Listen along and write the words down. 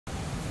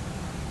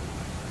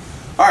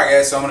Alright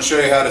guys, so I'm going to show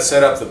you how to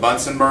set up the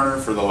Bunsen burner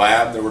for the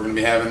lab that we're going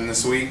to be having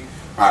this week.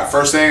 Alright,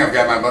 first thing, I've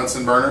got my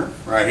Bunsen burner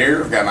right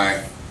here. I've got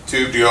my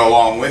tube to go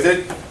along with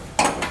it.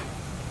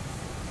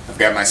 I've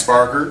got my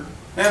sparker.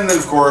 And then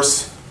of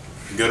course,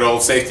 good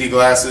old safety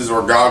glasses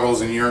or goggles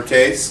in your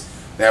case.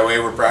 That way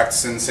we're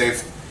practicing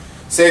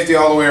safety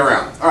all the way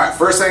around. Alright,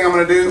 first thing I'm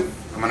going to do,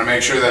 I'm going to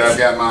make sure that I've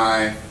got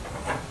my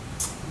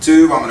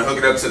tube. I'm going to hook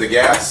it up to the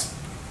gas.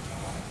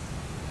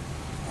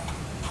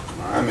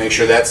 Alright, make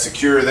sure that's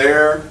secure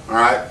there.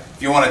 Alright,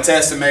 if you want to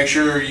test and make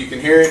sure you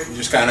can hear it, you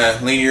just kind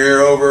of lean your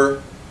ear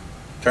over,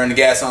 turn the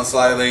gas on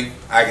slightly.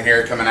 I can hear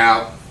it coming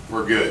out.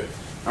 We're good.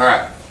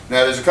 Alright,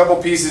 now there's a couple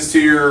pieces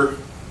to your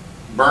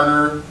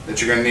burner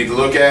that you're going to need to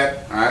look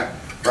at. Alright,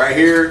 right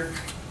here,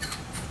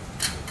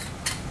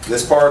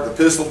 this part, the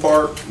pistol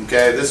part,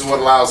 okay, this is what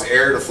allows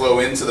air to flow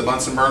into the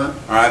Bunsen burner.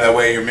 Alright, that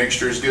way your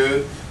mixture is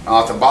good.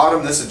 At the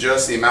bottom, this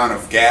adjusts the amount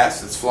of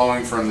gas that's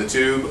flowing from the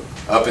tube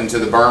up into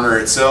the burner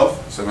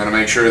itself. So I'm going to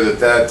make sure that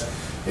that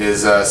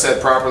is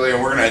set properly,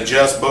 and we're going to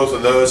adjust both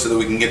of those so that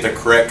we can get the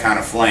correct kind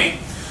of flame.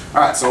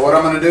 Alright, so what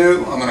I'm going to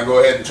do, I'm going to go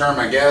ahead and turn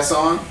my gas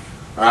on.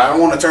 I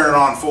don't want to turn it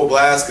on full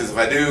blast, because if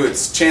I do,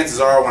 chances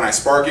are when I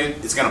spark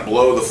it, it's going to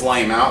blow the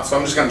flame out. So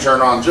I'm just going to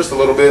turn it on just a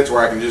little bit to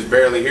where I can just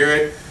barely hear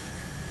it.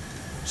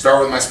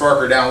 Start with my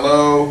sparker down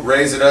low,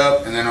 raise it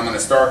up, and then I'm going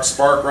to start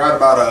spark right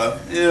about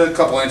a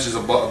couple inches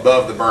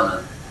above the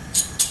burner.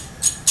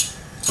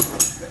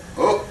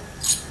 Oh,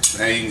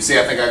 now you can see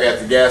I think I got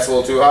the gas a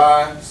little too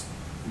high,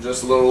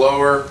 just a little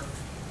lower.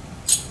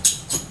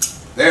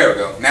 There we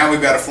go. Now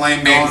we've got a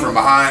flame going from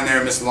behind there.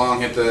 Mr.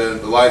 Long hit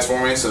the lights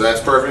for me, so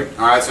that's perfect.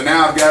 Alright, so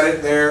now I've got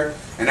it there,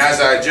 and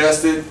as I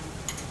adjust it,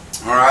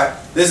 alright,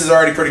 this is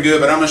already pretty good,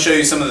 but I'm going to show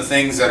you some of the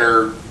things that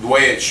are the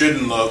way it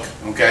shouldn't look,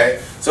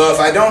 okay? So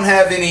if I don't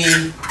have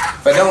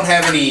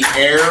any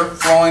air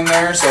flowing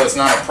there, so it's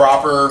not a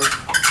proper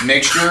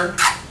mixture,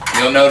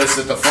 you'll notice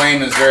that the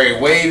flame is very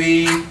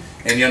wavy,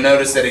 and you'll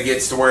notice that it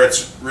gets to where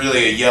it's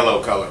really a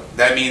yellow color.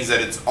 That means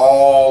that it's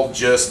all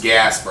just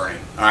gas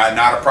burning, alright,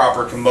 not a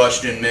proper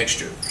combustion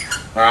mixture.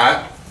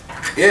 Alright,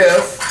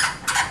 if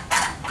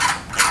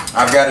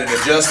I've got it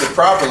adjusted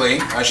properly,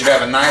 I should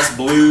have a nice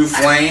blue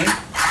flame,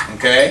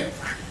 okay?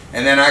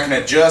 And then I can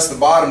adjust the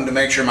bottom to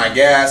make sure my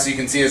gas, you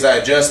can see as I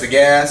adjust the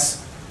gas,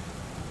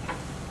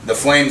 the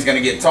flame's going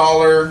to get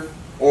taller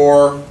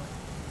or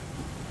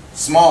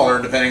smaller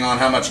depending on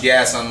how much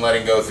gas I'm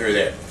letting go through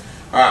there.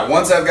 Alright,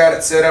 once I've got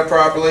it set up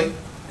properly,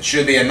 it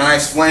should be a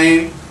nice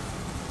flame,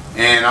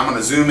 and I'm going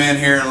to zoom in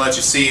here and let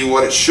you see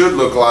what it should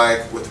look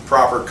like with the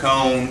proper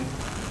cone.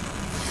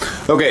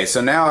 Okay,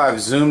 so now I've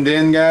zoomed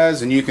in,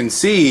 guys, and you can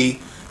see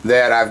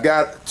that I've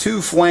got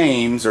two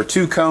flames or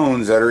two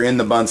cones that are in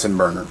the Bunsen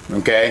burner.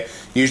 Okay,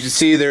 you should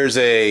see there's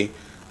a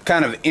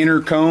kind of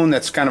inner cone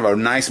that's kind of a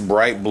nice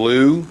bright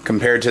blue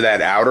compared to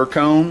that outer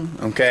cone.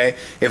 Okay,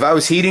 if I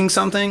was heating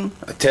something,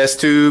 a test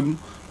tube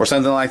or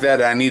something like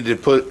that I needed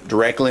to put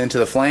directly into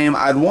the flame,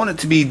 I'd want it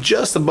to be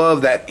just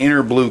above that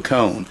inner blue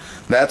cone.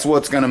 That's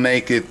what's going to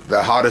make it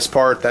the hottest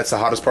part. That's the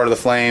hottest part of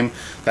the flame.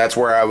 That's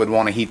where I would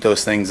want to heat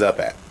those things up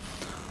at.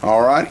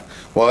 Alright,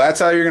 well, that's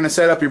how you're going to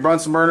set up your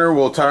Bunsen burner.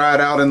 We'll try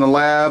it out in the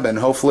lab, and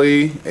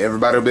hopefully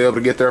everybody will be able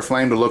to get their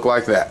flame to look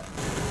like that.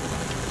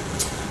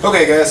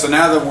 Okay guys, so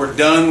now that we're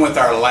done with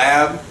our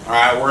lab,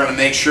 alright, we're going to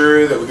make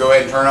sure that we go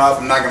ahead and turn it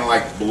off. I'm not going to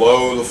like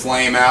blow the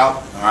flame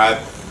out.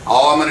 Alright,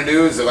 all I'm going to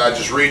do is if I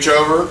just reach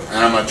over and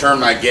I'm going to turn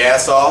my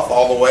gas off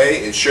all the way,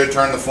 it should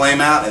turn the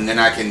flame out, and then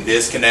I can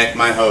disconnect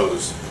my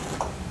hose.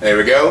 There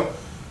we go.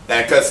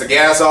 That cuts the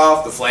gas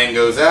off, the flame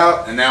goes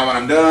out, and now when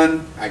I'm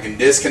done, I can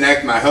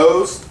disconnect my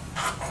hose.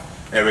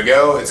 There we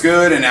go, it's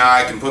good, and now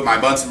I can put my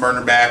Bunsen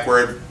burner back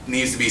where it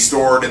needs to be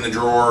stored in the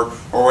drawer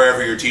or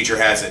wherever your teacher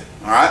has it.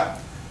 Alright?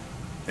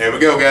 There we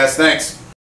go, guys. Thanks.